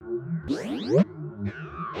Hi,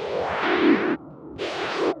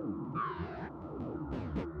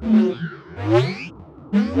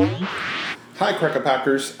 Cracker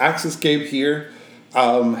Packers. Axis Gabe here.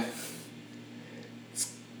 Um,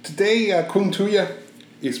 Today, Queen Tuya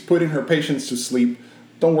is putting her patients to sleep.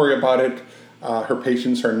 Don't worry about it. Her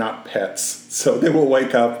patients are not pets, so they will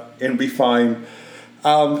wake up and be fine.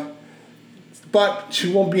 Um, but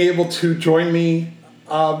she won't be able to join me,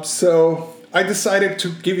 so I decided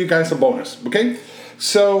to give you guys a bonus, okay?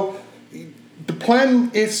 So the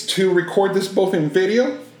plan is to record this both in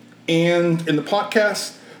video and in the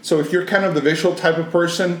podcast. So if you're kind of the visual type of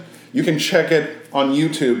person, you can check it on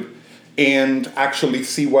YouTube and actually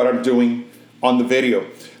see what I'm doing on the video.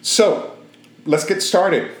 So let's get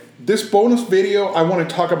started. This bonus video, I want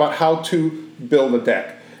to talk about how to build a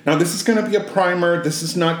deck. Now this is going to be a primer. This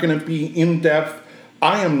is not going to be in depth.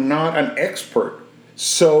 I am not an expert.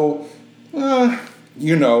 So,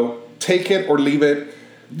 take it or leave it.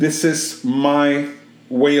 This is my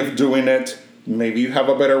way of doing it. Maybe you have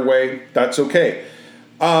a better way. That's okay.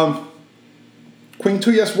 Queen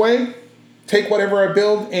Tuya's way, take whatever I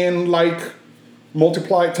build and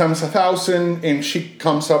multiply it times 1,000 and she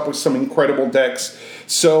comes up with some incredible decks.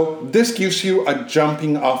 So this gives you a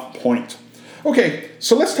jumping off point. Okay,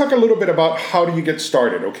 so let's talk a little bit about how do you get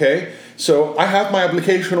started, okay? So I have my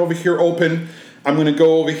application over here open. I'm gonna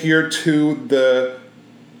go over here to the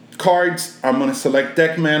cards. I'm gonna select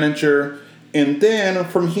Deck Manager. And then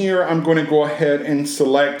from here, I'm gonna go ahead and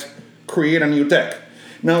select Create a New Deck.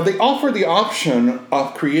 Now they offer the option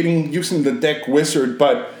of using the deck wizard,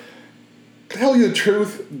 but to tell you the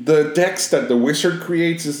truth, the decks that the wizard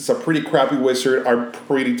creates, this is a pretty crappy wizard, are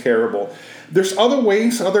pretty terrible. There's other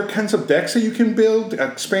ways, other kinds of decks that you can build.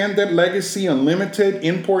 Expanded, Legacy, Unlimited,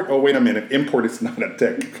 Import. Oh, wait a minute. Import is not a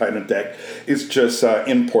deck kind of deck. It's just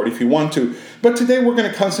import if you want to. But today we're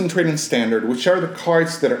going to concentrate on Standard, which are the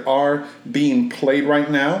cards that are being played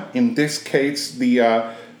right now. In this case,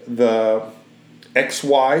 the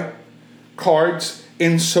XY cards.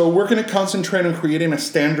 And so we're going to concentrate on creating a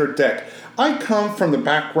Standard deck. I come from the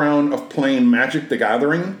background of playing Magic the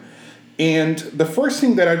Gathering. And the first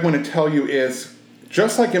thing that I want to tell you is,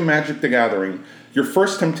 just like in Magic the Gathering, your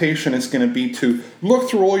first temptation is going to be to look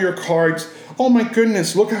through all your cards. Oh my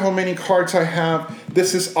goodness, look at how many cards I have.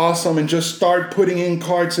 This is awesome. And just start putting in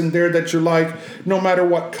cards in there that you like, no matter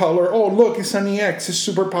what color. Oh, look, it's an EX. It's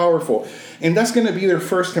super powerful. And that's going to be their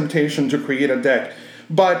first temptation to create a deck.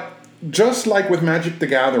 But just like with Magic the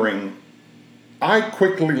Gathering, I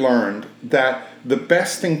quickly learned that the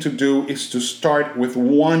best thing to do is to start with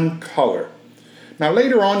one color. Now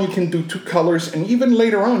later on you can do two colors, and even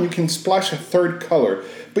later on you can splash a third color.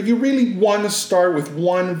 But you really want to start with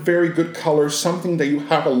one very good color, something that you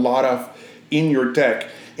have a lot of in your deck.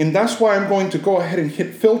 And that's why I'm going to go ahead and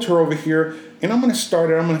hit filter over here, and I'm going to start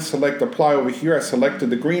it. I'm going to select apply over here. I selected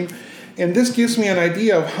the green, and this gives me an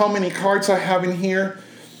idea of how many cards I have in here.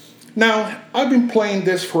 Now, I've been playing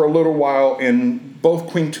this for a little while, and both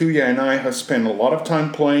Queen Tuya and I have spent a lot of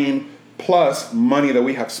time playing, plus money that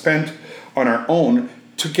we have spent on our own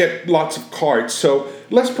to get lots of cards. So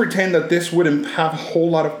let's pretend that this wouldn't have a whole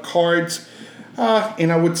lot of cards, and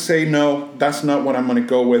I would say no, that's not what I'm going to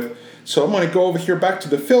go with. So I'm going to go over here back to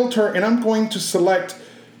the filter, and I'm going to select,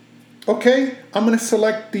 okay, I'm going to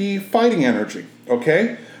select the fighting energy,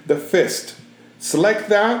 okay, the fist. Select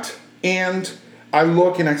that, and I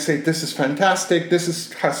look and I say, this is fantastic.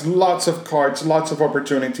 Has lots of cards, lots of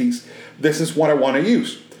opportunities. This is what I want to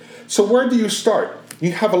use. So where do you start?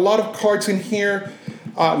 You have a lot of cards in here,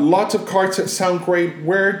 lots of cards that sound great.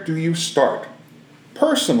 Where do you start?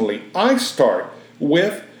 Personally, I start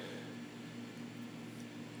with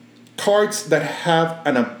cards that have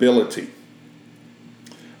an ability.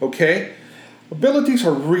 Okay? Abilities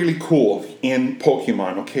are really cool in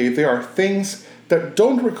Pokemon, okay? There are things that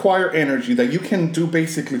don't require energy that you can do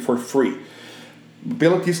basically for free.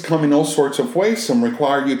 Abilities come in all sorts of ways. Some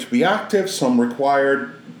require you to be active. Some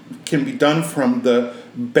can be done from the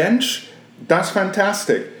bench. That's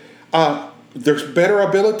fantastic. There's better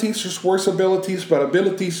abilities, there's worse abilities, but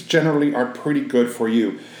abilities generally are pretty good for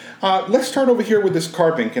you. Let's start over here with this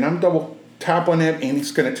card bank, and I'm double tap on it, and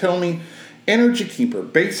it's going to tell me Energy Keeper,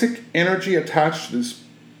 basic energy attached to this.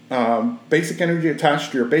 Basic energy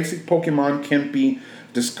attached to your basic Pokemon can be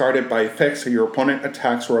discarded by effects of your opponent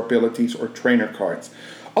attacks or abilities or trainer cards.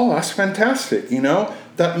 Oh, that's fantastic,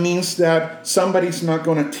 That means that somebody's not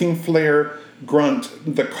going to Team Flare grunt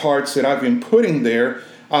the cards that I've been putting there,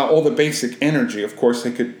 all the basic energy. Of course,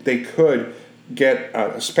 they could get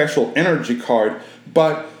a special energy card,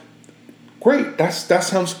 but that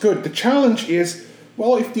sounds good. The challenge is,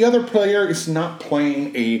 well, if the other player is not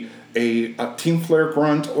playing a a Team Flare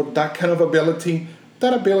Grunt, or that kind of ability,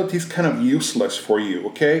 that ability is kind of useless for you,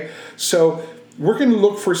 okay? So we're going to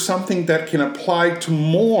look for something that can apply to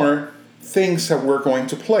more things that we're going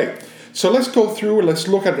to play. So let's go through, let's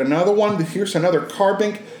look at another one. Here's another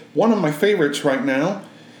Carbink, one of my favorites right now.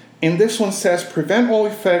 And this one says, prevent all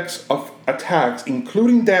effects of attacks,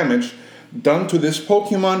 including damage, done to this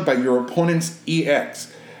Pokemon by your opponent's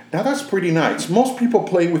EX. Now that's pretty nice. Most people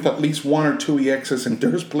play with at least 1 or 2 EXs, and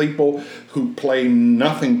there's people who play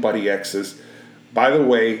nothing but EXs. By the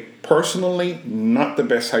way, personally, not the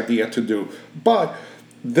best idea to do. But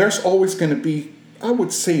there's always going to be, I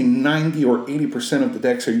would say 90 or 80% of the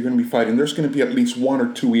decks that you're going to be fighting, there's going to be at least 1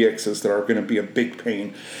 or 2 EXs that are going to be a big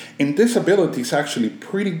pain. And this ability is actually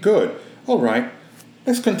pretty good. All right,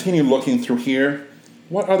 let's continue looking through here.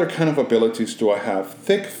 What other kind of abilities do I have?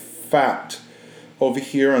 Thick Fat over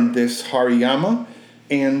here on this Hariyama.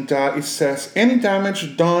 And it says, any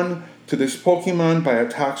damage done to this Pokemon by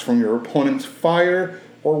attacks from your opponent's fire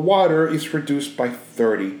or water is reduced by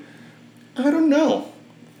 30. I don't know.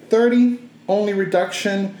 30 only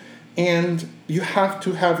reduction, and you have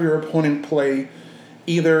to have your opponent play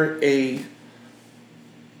either a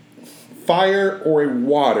fire or a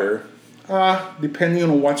water. Depending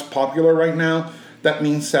on what's popular right now, that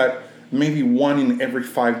means that maybe 1 in every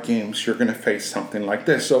 5 games you're going to face something like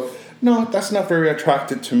this. So no, that's not very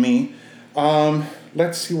attractive to me.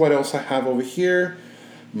 Let's see what else I have over here.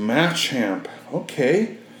 Machamp.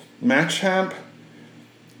 Okay. Machamp.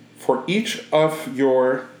 For each of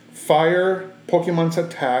your fire Pokemon's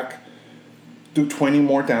attack, do 20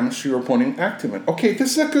 more damage to your opponent activate. Okay,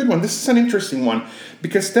 this is a good one. This is an interesting one,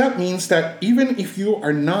 because that means that even if you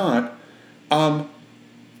are not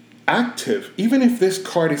active, even if this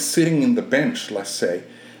card is sitting in the bench, let's say,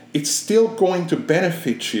 it's still going to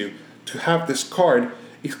benefit you to have this card.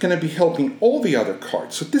 It's going to be helping all the other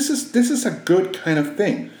cards. So this is a good kind of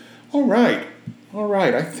thing. All right.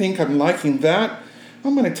 I think I'm liking that.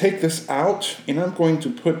 I'm going to take this out, and I'm going to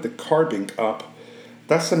put the Carbink up.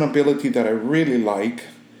 That's an ability that I really like.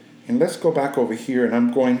 And let's go back over here, and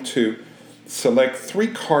I'm going to select 3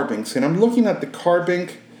 Carbinks. And I'm looking at the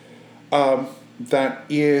Carbink that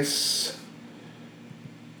is...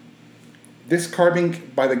 This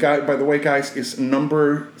Carbink, by the way, guys, is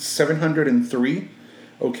number 703.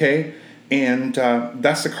 Okay, and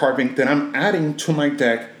that's the Carbink that I'm adding to my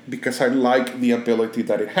deck because I like the ability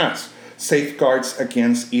that it has. Safeguards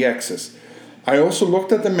against EXs. I also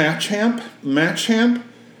looked at the Machamp,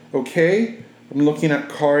 okay, I'm looking at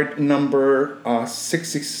card number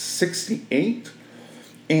 68,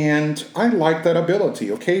 and I like that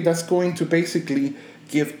ability, okay? That's going to basically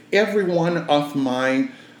give every one of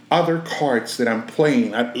my other cards that I'm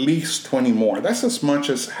playing at least 20 more. That's as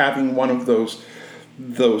much as having one of those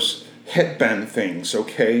headband things,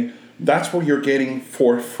 okay? That's what you're getting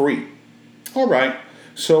for free. All right,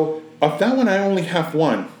 so of that one, I only have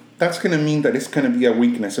 1. That's going to mean that it's going to be a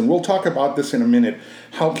weakness, and we'll talk about this in a minute.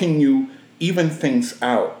 How can you even things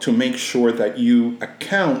out to make sure that you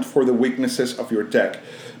account for the weaknesses of your deck?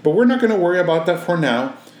 But we're not going to worry about that for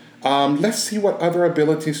now. Let's see what other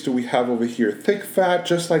abilities do we have over here. Thick Fat,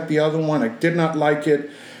 just like the other one. I did not like it.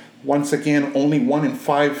 Once again, only 1 in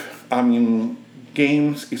 5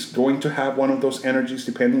 games is going to have one of those energies,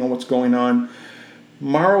 depending on what's going on.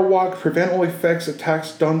 Marowak, prevent all effects,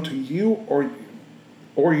 attacks done to you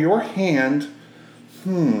or your hand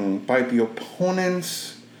by the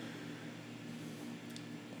opponent's...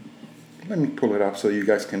 Let me pull it up so you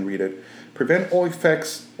guys can read it. Prevent all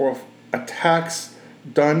effects or attacks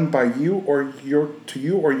done by you or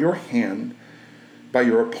your hand by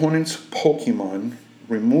your opponent's Pokemon.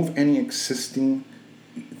 Remove any existing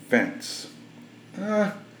events.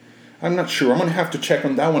 I'm not sure. I'm going to have to check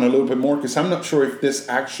on that one a little bit more, because I'm not sure if this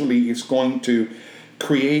actually is going to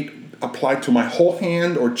apply to my whole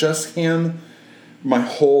hand or just him. My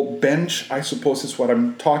whole bench, I suppose, is what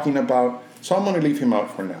I'm talking about. So I'm going to leave him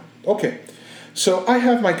out for now. Okay, so I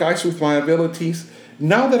have my guys with my abilities.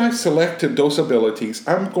 Now that I've selected those abilities,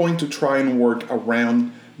 I'm going to try and work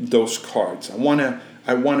around those cards. I want to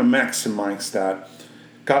maximize that.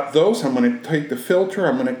 Got those. I'm going to take the filter.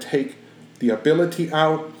 I'm going to take the ability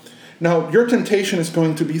out. Now, your temptation is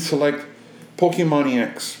going to be select Pokemon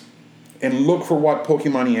EX and look for what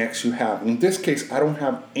Pokemon EX you have. In this case, I don't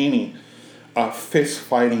have any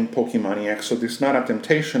fist-fighting Pokemon EX, so there's not a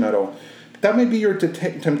temptation at all. That may be your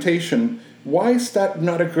temptation. Why is that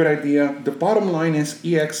not a good idea? The bottom line is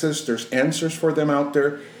EXs, there's answers for them out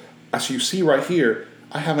there. As you see right here,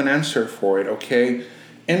 I have an answer for it, okay?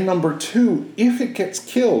 And number 2, if it gets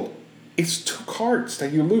killed, it's 2 cards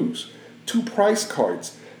that you lose. 2 prize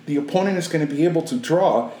cards. The opponent is going to be able to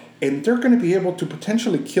draw and they're going to be able to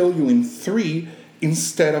potentially kill you in 3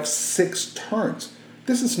 instead of 6 turns.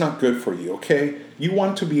 This is not good for you, okay? You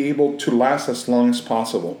want to be able to last as long as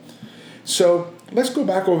possible. So let's go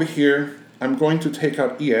back over here. I'm going to take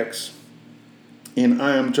out EX, and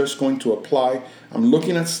I am just going to apply. I'm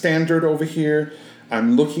looking at standard over here.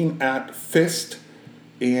 I'm looking at fist,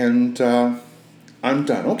 and I'm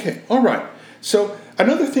done. Okay, all right. So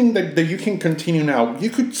another thing that you can continue now, you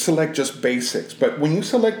could select just basics, but when you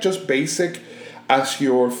select just basic as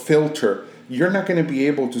your filter, you're not going to be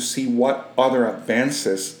able to see what other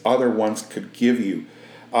advances other ones could give you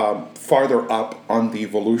farther up on the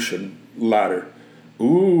evolution ladder.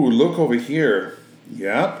 Ooh, look over here.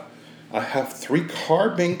 Yep, I have 3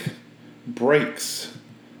 carbink brakes.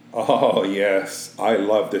 Oh yes, I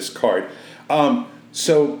love this card.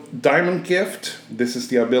 So Diamond Gift, this is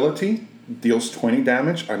the ability, deals 20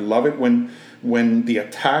 damage. I love it when the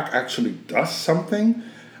attack actually does something.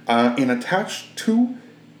 And attach 2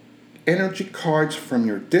 energy cards from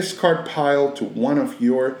your discard pile to one of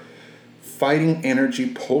your fighting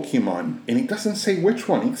energy Pokemon. And it doesn't say which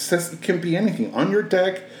one. It says it can be anything. On your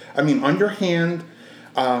deck, on your hand,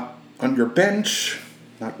 on your bench,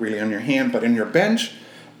 not really on your hand, but in your bench,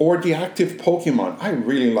 or the active Pokemon. I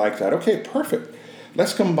really like that. Okay, perfect.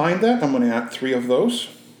 Let's combine that. I'm going to add 3 of those.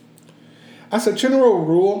 As a general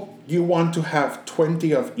rule, you want to have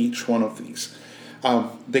 20 of each one of these.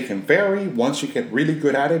 They can vary. Once you get really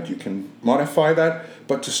good at it, you can modify that.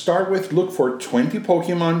 But to start with, look for 20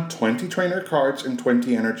 Pokemon, 20 trainer cards, and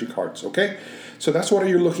 20 energy cards, okay? So that's what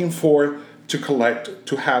you're looking for to collect,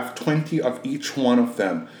 to have 20 of each one of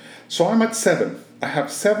them. So I'm at 7. I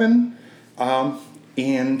have 7,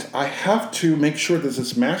 and I have to make sure that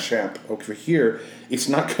this Machamp over here is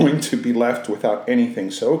not going to be left without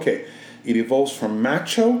anything. So, okay, it evolves from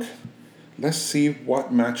Machoke. Let's see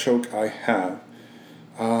what Machoke I have.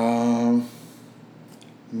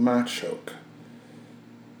 Machoke.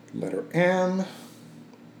 Letter M.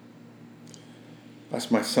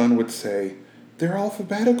 As my son would say, they're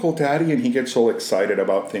alphabetical, Daddy, and he gets all excited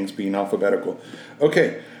about things being alphabetical.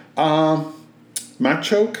 Okay,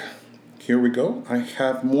 Machoke. Here we go. I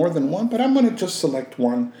have more than one, but I'm going to just select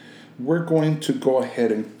one. We're going to go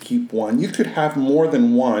ahead and keep one. You could have more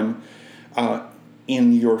than one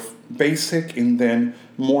in your basic, and then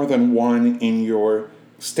more than one in your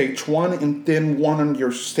stage 1, and then one on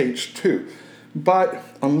your stage 2. But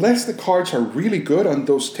unless the cards are really good on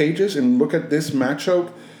those stages, and look at this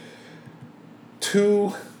Machoke,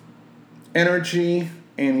 2 energy,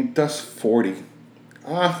 and it does 40.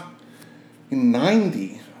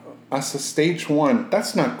 90 as a stage 1.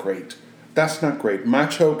 That's not great. That's not great.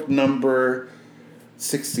 Machoke number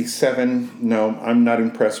 67. No, I'm not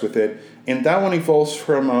impressed with it. And that one evolves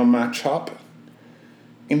from Machop.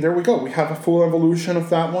 And there we go. We have a full evolution of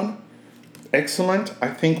that one. Excellent. I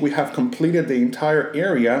think we have completed the entire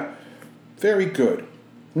area. Very good.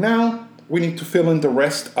 Now we need to fill in the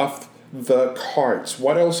rest of the cards.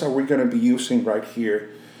 What else are we going to be using right here?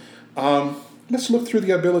 Let's look through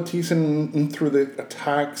the abilities and through the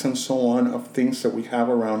attacks and so on of things that we have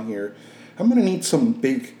around here. I'm going to need some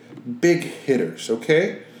big hitters,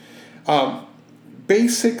 okay?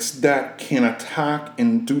 Basics that can attack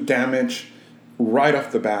and do damage right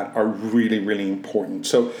off the bat are really, really important.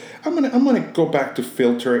 So I'm gonna go back to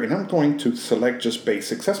filter, and I'm going to select just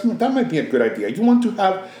basics. That might be a good idea. You want to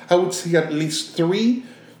have, I would say, at least 3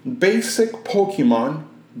 basic Pokemon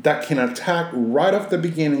that can attack right off the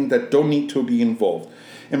beginning that don't need to be involved.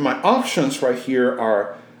 And my options right here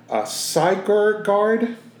are Psyguard.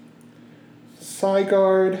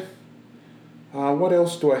 What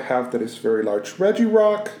else do I have that is very large?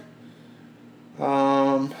 Regirock.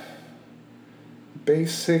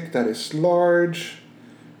 Basic, that is large.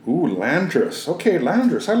 Ooh, Landorus. Okay,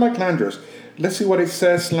 Landorus. I like Landorus. Let's see what it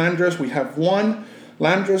says. Landorus, we have 1.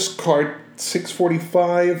 Landorus card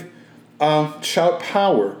 645. Shout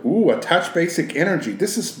Power. Ooh, attach basic energy.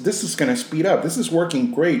 This is going to speed up. This is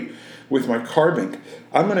working great with my Carbink.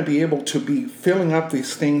 I'm going to be able to be filling up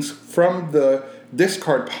these things from the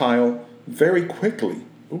discard pile very quickly.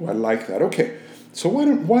 Ooh, I like that. Okay, so why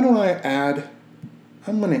don't I add...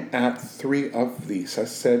 I'm going to add 3 of these. I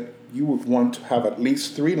said you would want to have at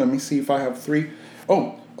least 3. Let me see if I have 3.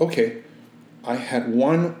 Oh, okay. I had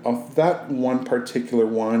 1 of that one particular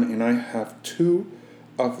one, and I have 2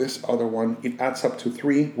 of this other one. It adds up to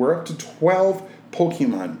 3. We're up to 12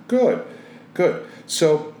 Pokemon. Good.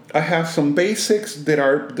 So I have some basics that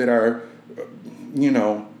are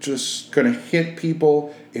just going to hit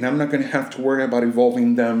people, and I'm not going to have to worry about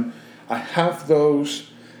evolving them. I have those.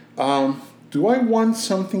 Do I want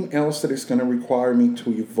something else that is going to require me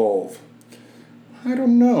to evolve? I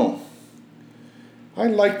don't know. I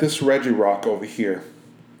like this Regirock over here.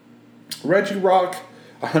 Regirock,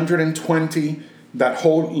 120. That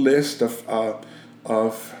whole list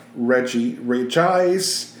of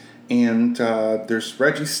Regis, and there's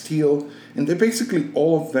Registeel, and they basically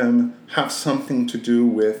all of them have something to do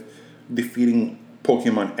with defeating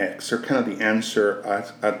Pokemon X. They're kind of the answer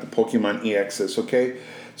at the Pokemon EXs, okay?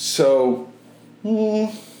 So,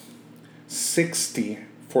 60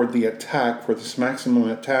 for the attack, for this maximum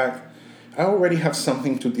attack. I already have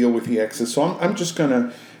something to deal with EXs, so I'm just going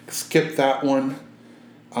to skip that one.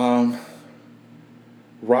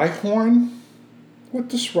 Rhyhorn? What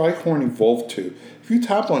does Rhyhorn evolve to? If you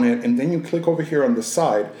tap on it and then you click over here on the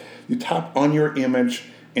side, you tap on your image,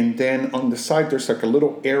 and then on the side there's like a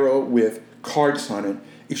little arrow with cards on it.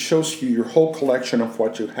 It shows you your whole collection of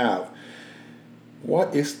what you have.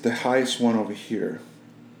 What is the highest one over here?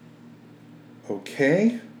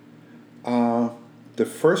 Okay. The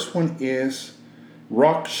first one is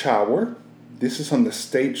Rock Shower. This is on the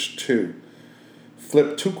stage 2.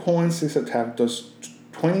 Flip 2 coins. This attack does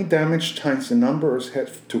 20 damage times the number of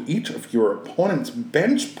hits to each of your opponent's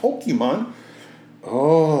bench Pokemon.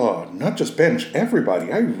 Oh, not just bench,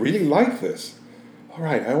 everybody. I really like this. All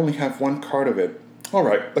right, I only have one card of it. All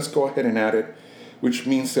right, let's go ahead and add it, which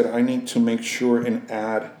means that I need to make sure and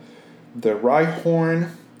add the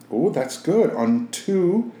Rhyhorn. Oh, that's good. On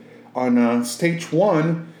stage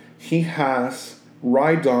 1, he has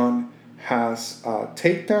Rhydon has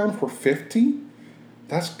Takedown for 50.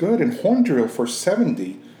 That's good. And Horn Drill for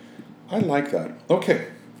 70. I like that. Okay.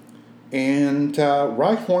 And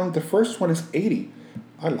Rhyhorn, the first one is 80.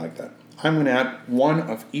 I like that. I'm going to add one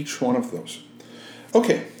of each one of those.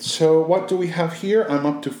 Okay, so what do we have here? I'm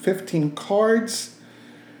up to 15 cards.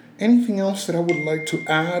 Anything else that I would like to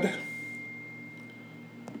add?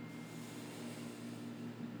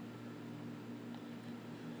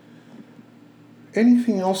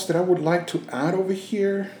 Anything else that I would like to add over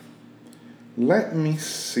here? Let me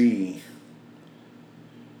see.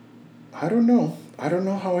 I don't know. I don't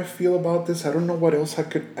know how I feel about this. I don't know what else I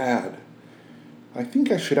could add. I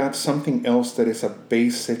think I should add something else that is a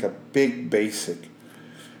basic, a big basic.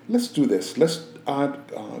 Let's do this. Let's add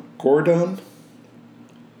Gordon.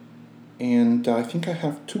 And I think I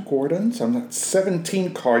have 2 Gordons. I'm at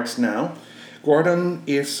 17 cards now. Gordon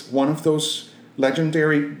is one of those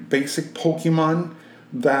legendary basic Pokemon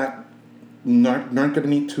that not going to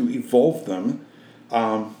need to evolve them.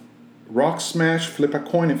 Rock Smash, flip a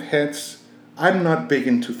coin of heads. I'm not big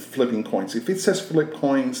into flipping coins. If it says flip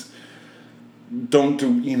coins,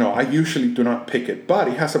 I usually do not pick it. But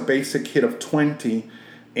it has a basic hit of 20,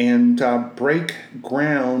 and break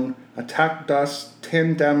ground, attack does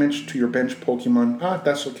 10 damage to your bench Pokemon.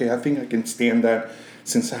 That's okay. I think I can stand that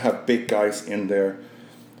since I have big guys in there.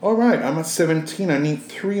 All right, I'm at 17. I need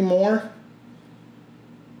 3 more.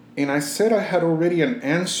 And I said I had already an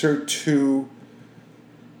answer to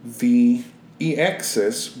the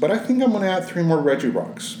EXs, but I think I'm going to add 3 more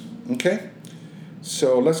Regirocks. Okay?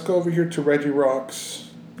 So let's go over here to Regirocks,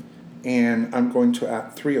 and I'm going to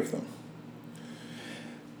add 3 of them.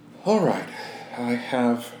 All right. I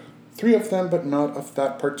have 3 of them, but not of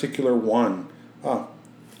that particular one.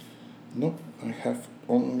 Nope. I have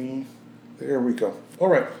only... There we go. All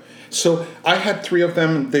right. So I had 3 of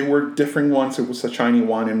them. They were different ones. It was a shiny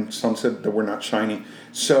one, and some said they were not shiny.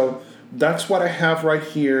 So that's what I have right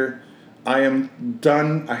here. I am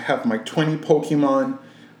done. I have my 20 Pokemon.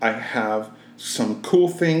 I have some cool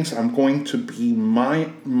things. I'm going to be... My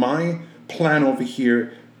plan over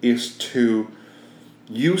here is to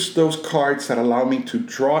use those cards that allow me to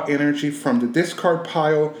draw energy from the discard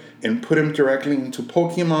pile and put them directly into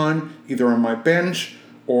Pokemon, either on my bench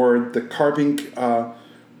or the carving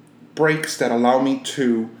breaks that allow me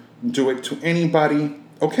to do it to anybody.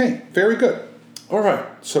 Okay, very good. All right,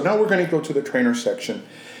 so now we're going to go to the trainer section.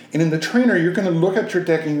 And in the trainer, you're going to look at your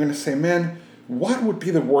deck and you're going to say, man, what would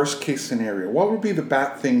be the worst case scenario? What would be the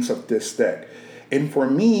bad things of this deck? And for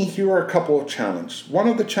me, here are a couple of challenges. One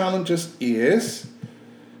of the challenges is,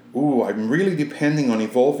 I'm really depending on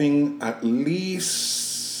evolving at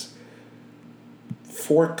least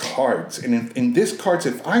 4 cards. And in these cards,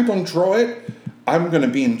 if I don't draw it, I'm going to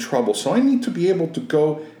be in trouble. So I need to be able to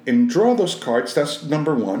go and draw those cards. That's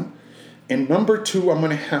number 1. And number 2, I'm going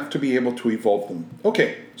to have to be able to evolve them.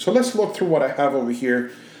 Okay, so let's look through what I have over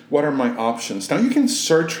here. What are my options? Now you can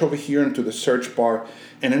search over here into the search bar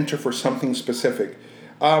and enter for something specific.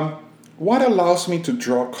 What allows me to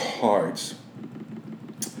draw cards?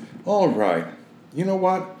 All right, you know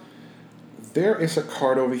what? There is a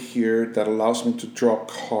card over here that allows me to draw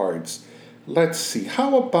cards. Let's see,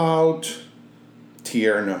 how about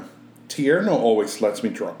Tierna? Tierno always lets me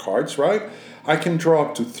draw cards, right? I can draw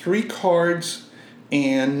up to 3 cards,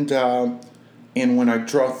 and when I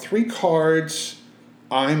draw 3 cards,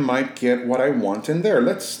 I might get what I want in there.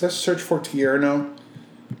 Let's search for Tierno.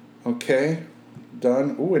 Okay,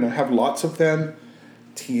 done. Ooh, and I have lots of them.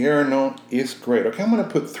 Tierno is great. Okay, I'm going to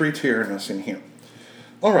put 3 Tiernos in here.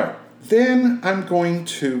 All right, then I'm going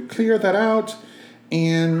to clear that out.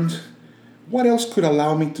 And what else could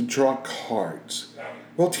allow me to draw cards?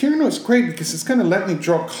 Well, Tierno is great because it's going to let me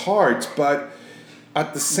draw cards, but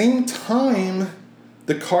at the same time,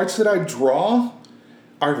 the cards that I draw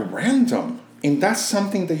are random. And that's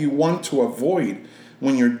something that you want to avoid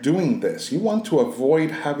when you're doing this. You want to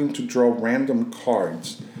avoid having to draw random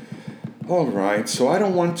cards. All right, so I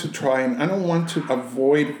don't want to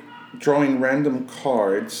avoid drawing random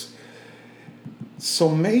cards. So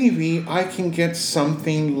maybe I can get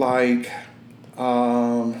something like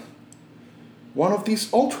one of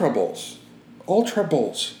these Ultra Balls. Ultra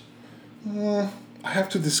Balls. I have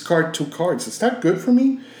to discard 2 cards. Is that good for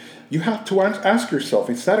me? You have to ask yourself,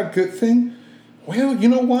 is that a good thing? Well, you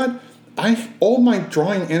know what? All my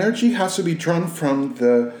drawing energy has to be drawn from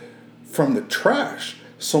the trash.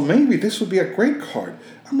 So maybe this would be a great card.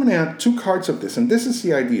 I'm going to add 2 cards of this, and this is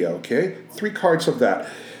the idea, okay? 3 cards of that.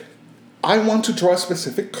 I want to draw a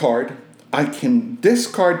specific card. I can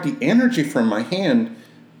discard the energy from my hand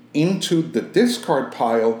into the discard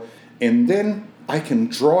pile, and then I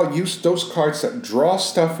can use those cards that draw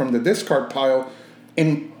stuff from the discard pile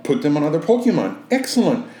and put them on other Pokemon.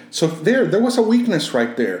 Excellent. So there was a weakness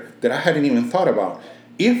right there that I hadn't even thought about.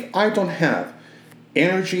 If I don't have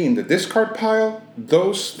energy in the discard pile,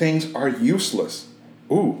 those things are useless.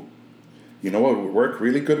 Ooh, you know what would work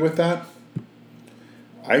really good with that?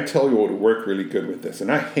 I tell you what would work really good with this.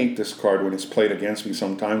 And I hate this card when it's played against me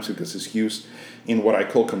sometimes because it's used in what I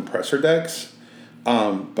call compressor decks.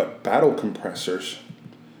 But Battle Compressor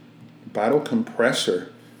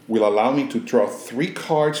will allow me to draw 3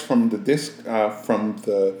 cards from the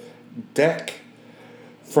deck,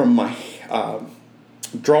 from my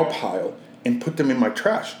draw pile, and put them in my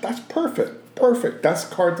trash. That's perfect. Perfect. That's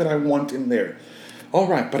the card that I want in there. All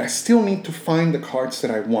right, but I still need to find the cards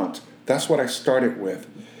that I want. That's what I started with.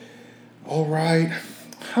 All right,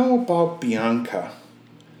 how about Bianca?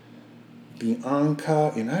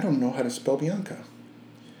 Bianca, and I don't know how to spell Bianca.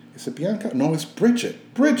 Is it Bianca? No, it's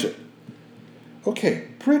Bridget. Bridget. Okay,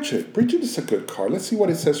 Bridget. Bridget is a good card. Let's see what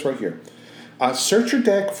it says right here. Search your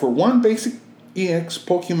deck for 1 basic EX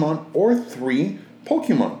Pokemon or 3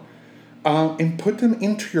 Pokemon. And put them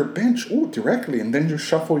into your bench directly, and then just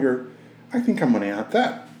shuffle your... I think I'm going to add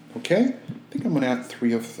that, okay? I think I'm going to add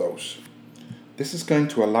 3 of those. This is going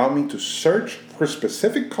to allow me to search for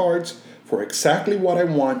specific cards for exactly what I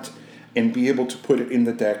want and be able to put it in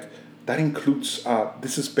the deck. That includes,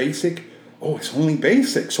 this is basic. Oh, it's only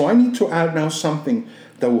basic. So I need to add now something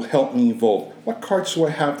that will help me evolve. What cards do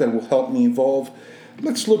I have that will help me evolve?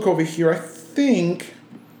 Let's look over here. I think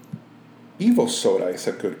Evo Soda is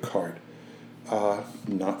a good card.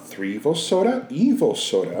 Not 3 Evo Soda. Evo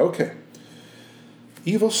Soda, okay.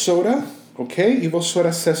 Evo Soda, okay. Evo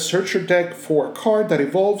Soda says search your deck for a card that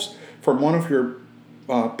evolves from one of your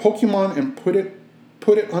Pokemon and put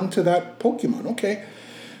it onto that Pokemon. Okay,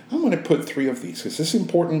 I'm going to put 3 of these. Is this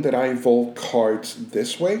important that I evolve cards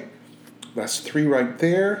this way? That's 3 right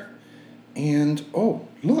there. And, oh,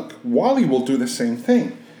 look, Wally will do the same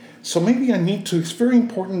thing. So maybe I need to, it's very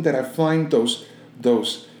important that I find those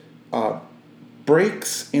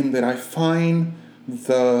breaks in that I find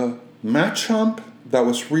the Machamp that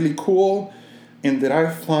was really cool, and that I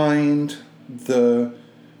find the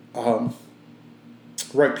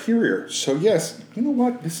Rhyperior. So yes, you know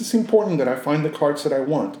what? This is important that I find the cards that I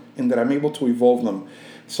want and that I'm able to evolve them.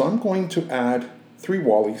 So I'm going to add 3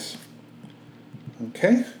 Wallies.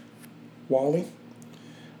 Okay, Wally.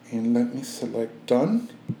 And let me select done.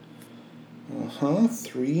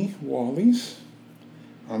 3 Wallies.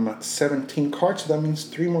 I'm at 17 cards, so that means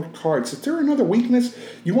 3 more cards. Is there another weakness?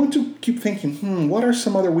 You want to keep thinking, what are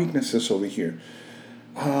some other weaknesses over here?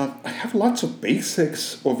 I have lots of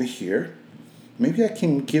basics over here. Maybe I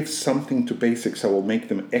can give something to basics that will make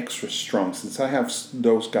them extra strong, since I have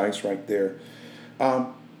those guys right there.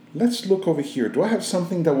 Let's look over here. Do I have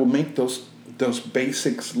something that will make those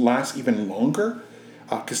basics last even longer?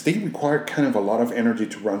 Because they require kind of a lot of energy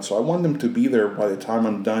to run, so I want them to be there by the time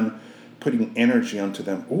I'm done putting energy onto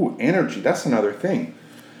them. Ooh, energy, that's another thing.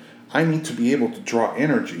 I need to be able to draw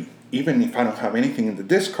energy. Even if I don't have anything in the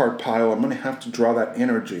discard pile, I'm going to have to draw that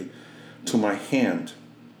energy to my hand.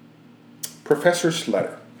 Professor's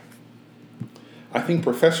Letter. I think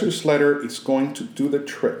Professor's Letter is going to do the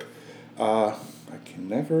trick. I can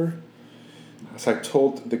never As I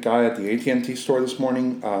told the guy at the AT&T store this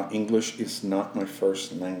morning, English is not my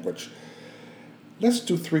first language. Let's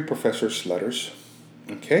do 3 professor's letters.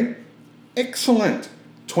 Okay? Excellent.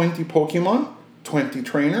 20 Pokemon, 20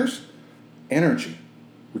 trainers, energy.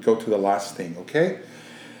 We go to the last thing, okay?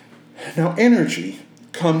 Now, energy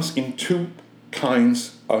comes in 2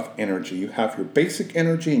 kinds of energy. You have your basic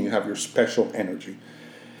energy and you have your special energy.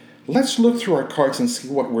 Let's look through our cards and see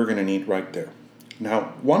what we're going to need right there.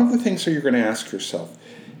 Now, one of the things that you're going to ask yourself,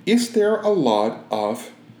 is there a lot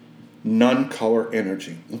of non-color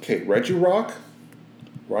energy? Okay, Regirock,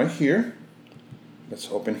 right here. Let's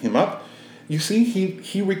open him up. You see,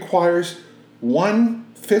 he requires 1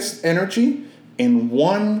 fist energy and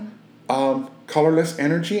 1 colorless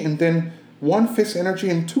energy, and then 1 fist energy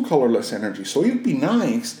and 2 colorless energy. So it'd be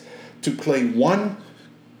nice to play 1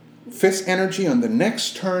 fist energy on the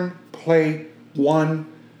next turn, play 1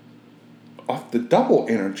 of the double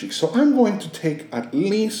energy. So I'm going to take at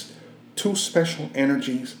least 2 special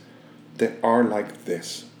energies that are like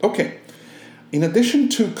this. Okay, in addition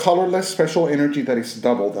to colorless special energy that is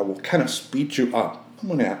double, that will kind of speed you up, I'm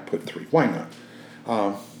going to put 3. Why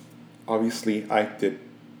not? Obviously, I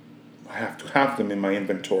have to have them in my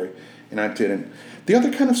inventory, and I didn't. The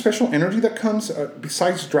other kind of special energy that comes,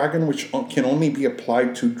 besides dragon, which can only be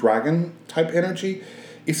applied to dragon type energy,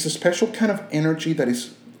 is a special kind of energy that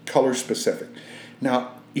is color specific.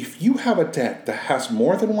 Now, if you have a deck that has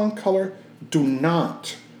more than 1 color, do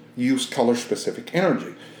not use color specific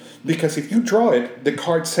energy. Because if you draw it, the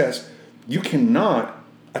card says you cannot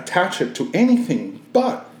attach it to anything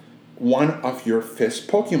but one of your fist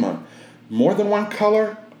Pokemon. More than 1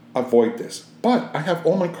 color, avoid this. But I have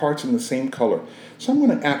all my cards in the same color. So I'm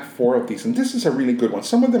going to add 4 of these. And this is a really good one.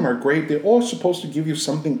 Some of them are great. They're all supposed to give you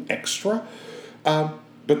something extra.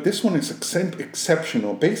 But this one is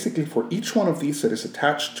exceptional. Basically, for each one of these that is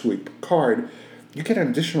attached to a card, you get an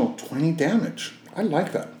additional 20 damage. I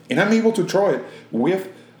like that. And I'm able to draw it with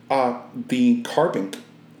the carbon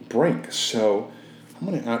break. So I'm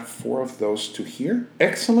going to add 4 of those to here.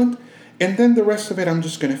 Excellent. And then the rest of it, I'm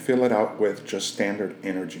just going to fill it out with just standard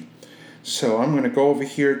energy. So I'm going to go over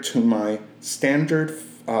here to my standard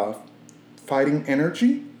fighting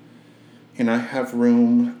energy. And I have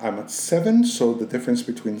room, I'm at 7, so the difference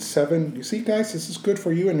between 7, you see guys, this is good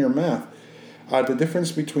for you and your math. The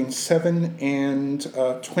difference between 7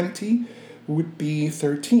 and 20 would be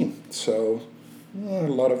 13. So a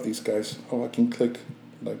lot of these guys, I can click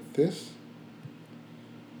like this.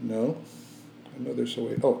 No, I know there's a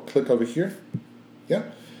way. Oh, click over here. Yeah,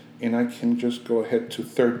 and I can just go ahead to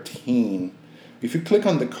 13. If you click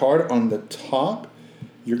on the card on the top,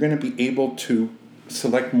 you're going to be able to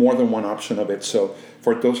select more than 1 option of it. So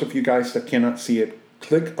for those of you guys that cannot see it,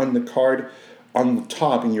 click on the card on the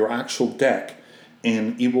top in your actual deck,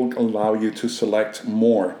 and it will allow you to select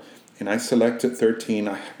more. And I selected 13.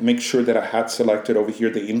 I make sure that I had selected over here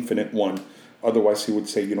the infinite one. Otherwise, he would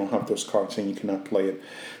say you don't have those cards and you cannot play it.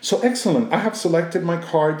 So excellent. I have selected my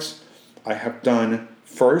cards. I have done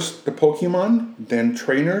first the Pokemon, then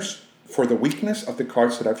trainers for the weakness of the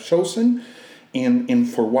cards that I've chosen, and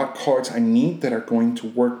for what cards I need that are going to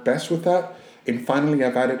work best with that. And finally,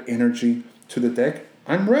 I've added energy to the deck.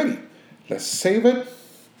 I'm ready. Let's save it.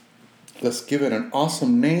 Let's give it an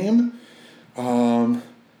awesome name.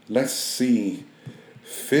 Let's see.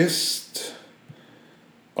 Fist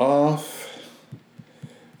of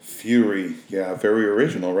Fury. Yeah, very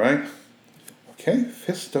original, right? Okay,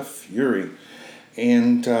 Fist of Fury.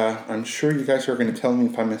 And I'm sure you guys are going to tell me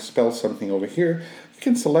if I misspelled something over here. You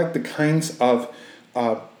can select the kinds of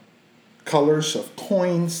colors of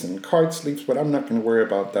coins and card sleeves, but I'm not going to worry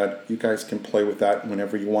about that. You guys can play with that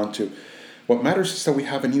whenever you want to. What matters is that we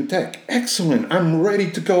have a new deck. Excellent. I'm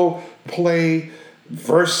ready to go play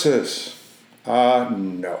Versus.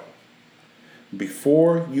 No.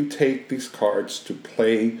 Before you take these cards to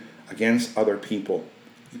play against other people,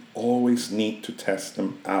 you always need to test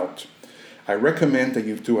them out. I recommend that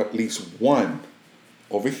you do at least 1.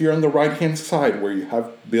 Over here on the right hand side where you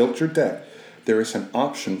have built your deck, there is an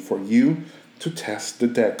option for you to test the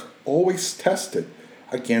deck. Always test it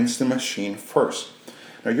against the machine first.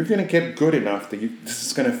 Now you're going to get good enough that this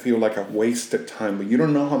is going to feel like a wasted time, but you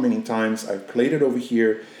don't know how many times I've played it over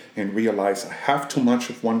here and realized I have too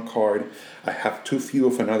much of one card, I have too few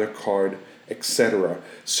of another card, etc.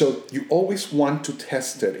 So you always want to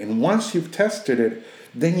test it, and once you've tested it,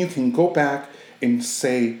 then you can go back and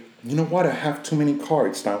say, you know what, I have too many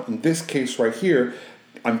cards. Now, in this case right here,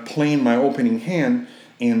 I'm playing my opening hand,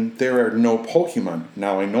 and there are no Pokemon.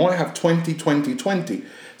 Now, I know I have 20, 20, 20,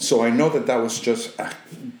 so I know that was just a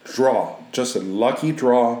draw, just a lucky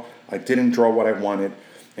draw. I didn't draw what I wanted,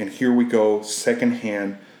 and here we go, second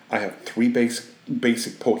hand. I have 3 basic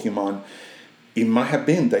Pokemon. It might have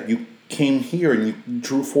been that you came here and you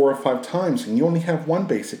drew 4 or 5 times and you only have 1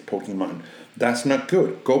 basic Pokemon. That's not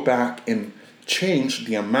good. Go back and change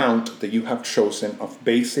the amount that you have chosen of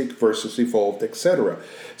basic versus evolved, etc.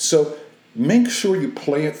 So make sure you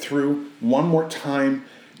play it through one more time.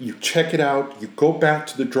 You check it out. You go back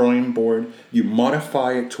to the drawing board. You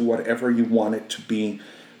modify it to whatever you want it to be.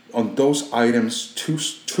 On those items, too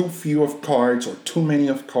few of cards or too many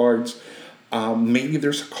of cards. Maybe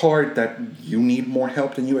there's a card that you need more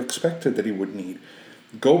help than you expected that you would need.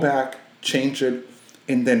 Go back, change it,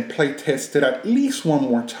 and then play test it at least one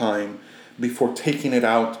more time before taking it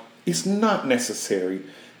out. It's not necessary.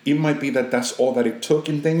 It might be that that's all that it took,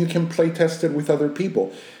 and then you can play test it with other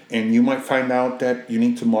people. And you might find out that you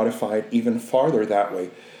need to modify it even farther that way.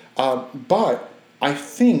 But I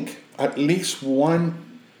think at least one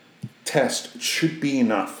test should be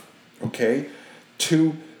enough, okay,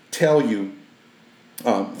 to tell you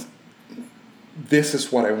this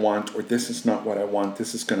is what I want, or this is not what I want,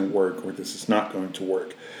 this is going to work, or this is not going to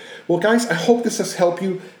work. Well, guys, I hope this has helped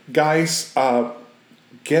you guys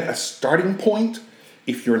get a starting point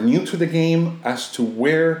if you're new to the game as to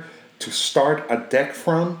where to start a deck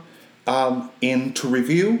from. And to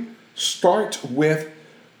review, start with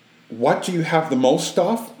what do you have the most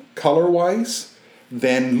of color-wise,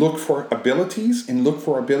 then look for abilities, and look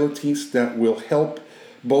for abilities that will help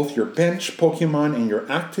both your bench Pokemon and your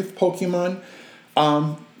active Pokemon.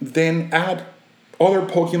 Then add other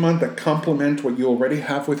Pokemon that complement what you already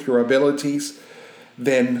have with your abilities.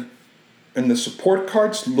 Then in the support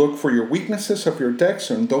cards, look for your weaknesses of your decks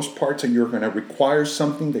and those parts that you're going to require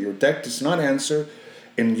something that your deck does not answer,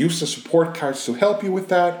 and use the support cards to help you with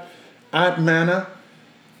that. Add mana,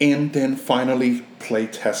 and then finally play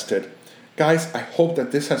test it. Guys, I hope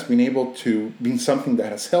that this has been something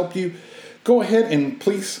that has helped you. Go ahead and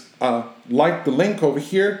please like the link over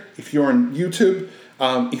here if you're on YouTube.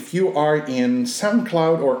 If you are in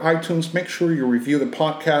SoundCloud or iTunes, make sure you review the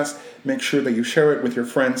podcast. Make sure that you share it with your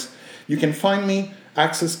friends. You can find me,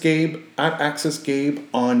 Access Gabe, at Access Gabe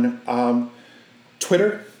on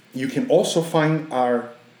Twitter. You can also find our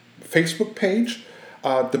Facebook page.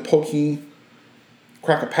 The Pokey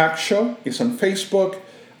Crack a Pack Show is on Facebook,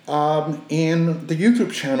 and the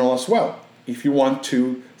YouTube channel as well, if you want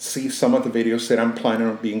to see some of the videos that I'm planning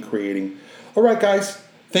on creating. All right, guys,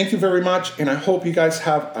 thank you very much, and I hope you guys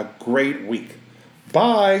have a great week.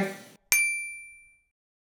 Bye.